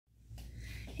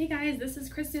Hey guys, this is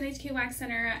Kristen, HK Wax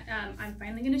Center. I'm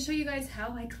finally going to show you guys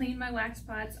how I clean my wax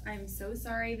pots. I'm so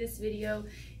sorry this video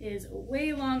is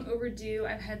way long overdue.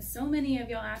 I've had so many of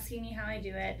y'all asking me how I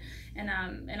do it, and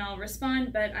I'll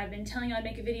respond, but I've been telling you I'd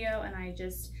make a video and I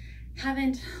just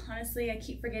haven't. Honestly, I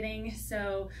keep forgetting,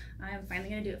 so I'm finally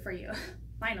going to do it for you.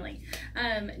 Finally.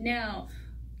 Now,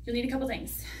 you'll need a couple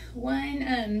things.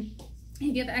 One,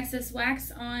 if you have excess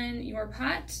wax on your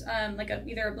pot, like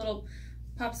either a little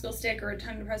popsicle stick or a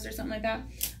tongue depressor or something like that,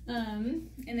 and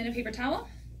then a paper towel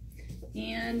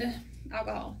and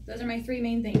alcohol. Those are my three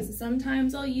main things.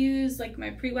 Sometimes I'll use like my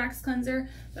pre-wax cleanser,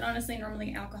 but honestly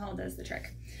normally alcohol does the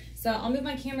trick. So I'll move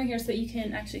my camera here so that you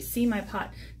can actually see my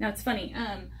pot. Now it's funny,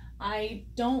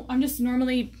 I'm just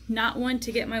normally not one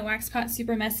to get my wax pot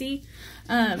super messy.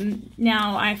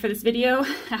 Now for this video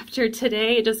after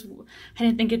today, I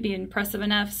didn't think it'd be impressive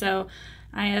enough, so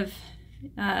I have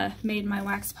made my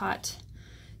wax pot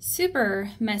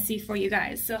super messy for you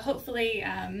guys. So hopefully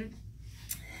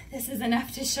this is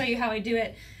enough to show you how I do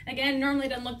it. Again, normally it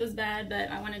doesn't look this bad, but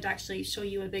I wanted to actually show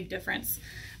you a big difference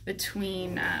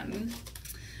between a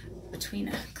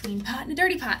clean pot and a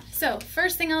dirty pot. So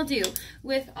first thing I'll do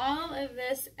with all of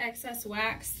this excess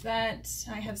wax that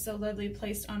I have so lovely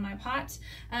placed on my pot,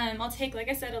 I'll take, like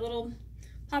I said, a little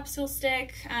popsicle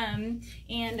stick and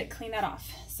clean that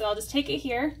off. So I'll just take it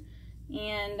here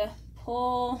and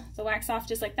pull the wax off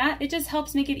just like that. It just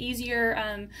helps make it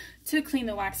easier to clean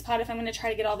the wax pot. If I'm going to try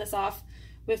to get all this off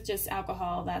with just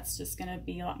alcohol, that's just going to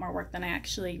be a lot more work than I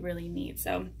actually really need.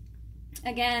 So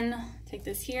again, take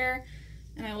this here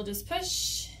and I will just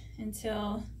push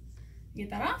until I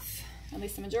get that off, at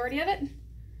least the majority of it.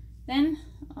 Then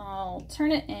I'll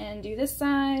turn it and do this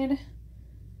side,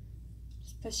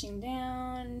 just pushing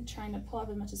down, trying to pull up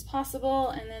as much as possible,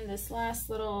 and then this last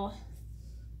little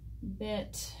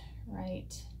bit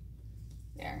right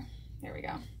there. There we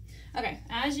go. Okay,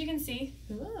 as you can see,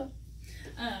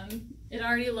 it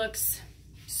already looks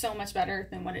so much better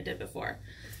than what it did before.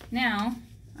 Now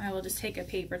I will just take a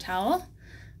paper towel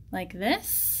like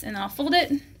this and I'll fold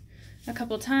it a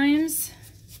couple times.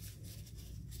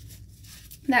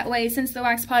 That way, since the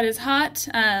wax pot is hot,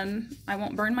 I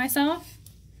won't burn myself.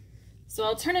 So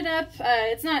I'll turn it up.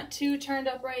 It's not too turned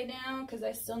up right now because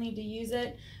I still need to use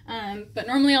it. But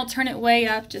normally I'll turn it way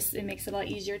up, just it makes it a lot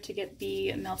easier to get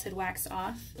the melted wax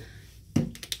off.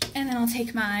 And then I'll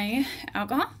take my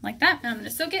alcohol like that and I'm gonna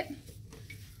soak it.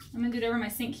 I'm gonna do it over my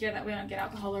sink here, that way I don't get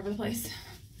alcohol all over the place.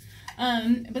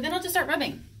 But then I'll just start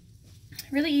rubbing.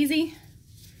 Really easy.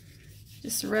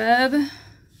 Just rub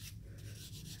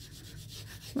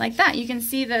like that. You can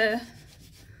see the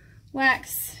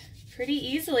wax pretty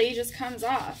easily just comes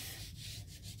off.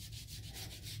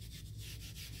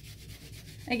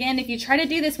 Again, if you try to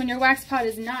do this when your wax pot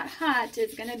is not hot,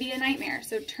 it's going to be a nightmare.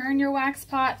 So turn your wax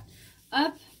pot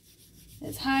up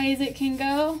as high as it can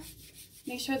go.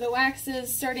 Make sure the wax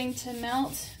is starting to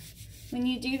melt when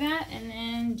you do that, and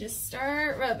then just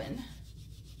start rubbing.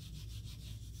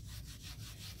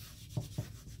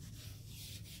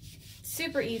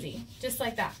 Super easy, just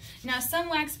like that. Now some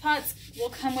wax pots will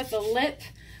come with a lip.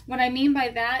 What I mean by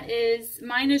that is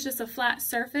mine is just a flat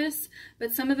surface,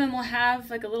 but some of them will have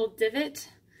like a little divot.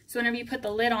 So whenever you put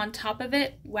the lid on top of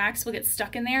it, wax will get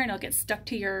stuck in there and it'll get stuck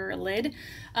to your lid.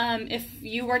 If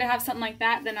you were to have something like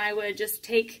that, then I would just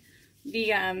take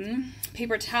the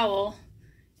paper towel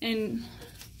and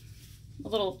a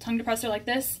little tongue depressor like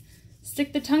this,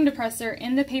 stick the tongue depressor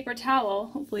in the paper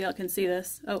towel. Hopefully y'all can see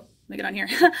this. Oh, look it on here.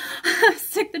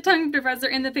 Stick the tongue depressor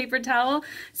in the paper towel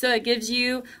so it gives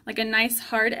you like a nice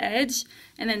hard edge,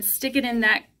 and then stick it in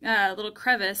that little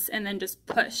crevice and then just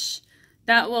push.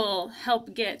 That will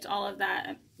help get all of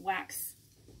that wax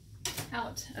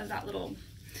out of that little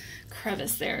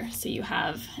crevice there, so you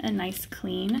have a nice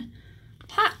clean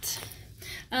pot.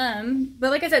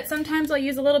 But like I said, sometimes I'll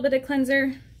use a little bit of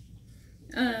cleanser.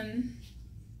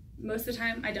 Most of the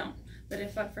time I don't. But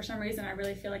if for some reason I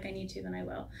really feel like I need to, then I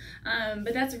will.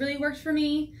 But that's really worked for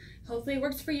me. Hopefully it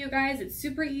works for you guys. It's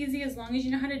super easy as long as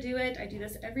you know how to do it. I do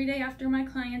this every day after my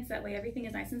clients. That way everything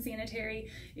is nice and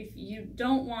sanitary. If you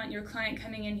don't want your client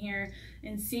coming in here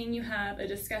and seeing you have a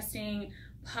disgusting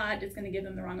pot, it's going to give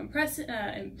them the wrong impression.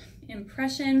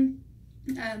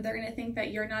 They're going to think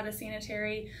that you're not a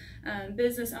sanitary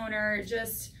business owner.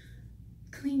 Just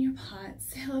clean your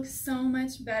pots. It looks so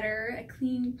much better, a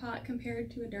clean pot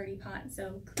compared to a dirty pot.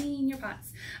 So clean your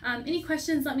pots. Any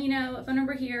questions, let me know. Phone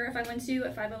number here,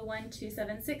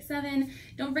 512-501-2767.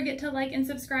 Don't forget to like and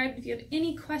subscribe. If you have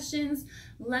any questions,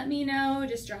 let me know.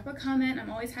 Just drop a comment. I'm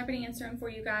always happy to answer them for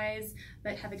you guys.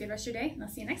 But have a good rest of your day, and I'll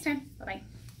see you next time. Bye-bye.